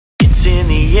It's in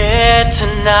the air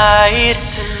tonight,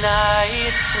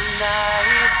 tonight,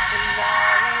 tonight,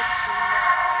 tonight,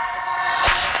 tonight.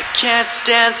 I can't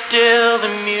stand still, the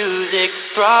music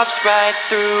throbs right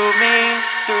through me,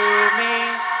 through me,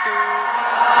 through me.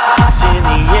 It's in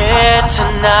the air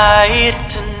tonight,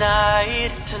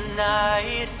 tonight,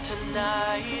 tonight,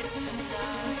 tonight,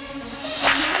 tonight.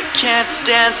 I can't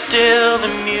stand still,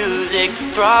 the music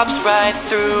throbs right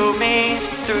through me,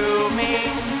 through me.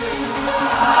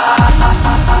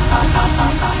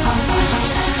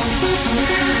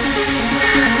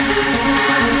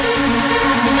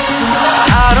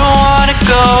 I don't wanna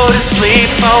go to sleep,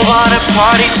 I wanna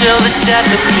party till the death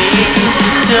of me,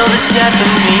 till the death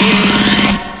of me.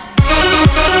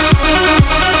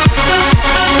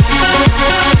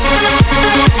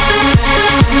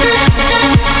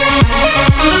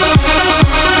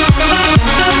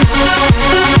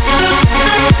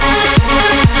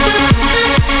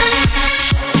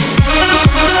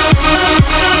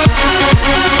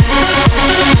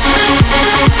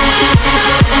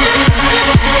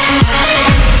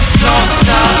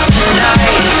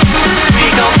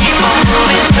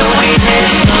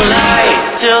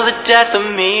 Till the death of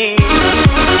me.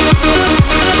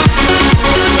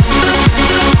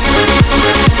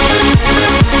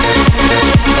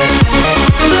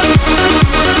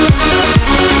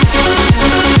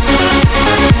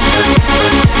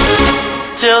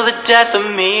 Till the death of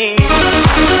me.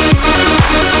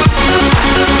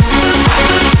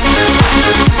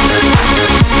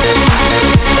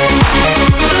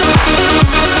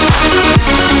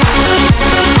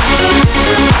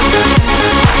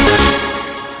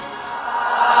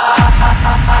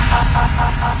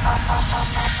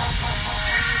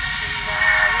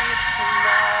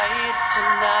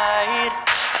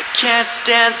 Can't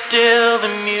stand still, the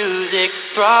music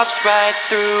throbs right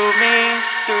through me,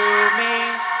 through me,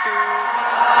 through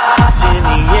me. It's in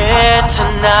the air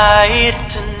tonight,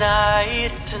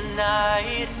 tonight,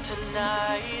 tonight,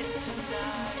 tonight,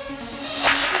 tonight.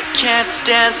 I can't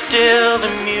stand still, the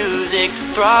music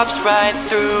throbs right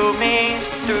through me,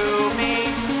 through me.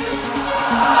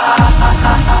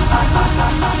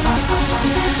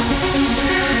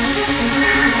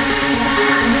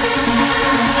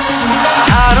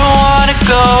 I don't wanna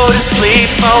go to sleep,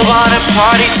 I wanna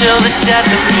party till the death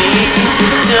of me,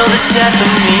 till the death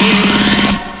of me.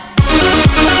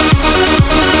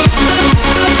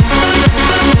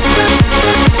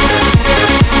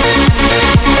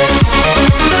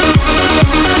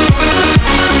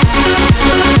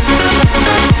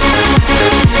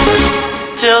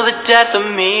 Till the death of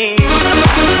me.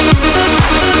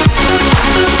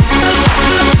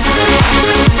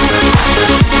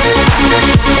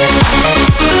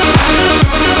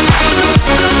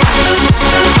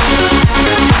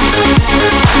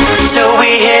 Till we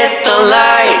hit the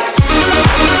lights.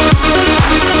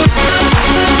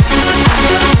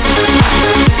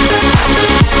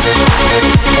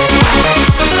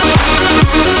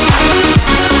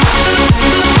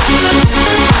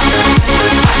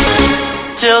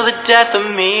 Till the death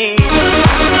of me.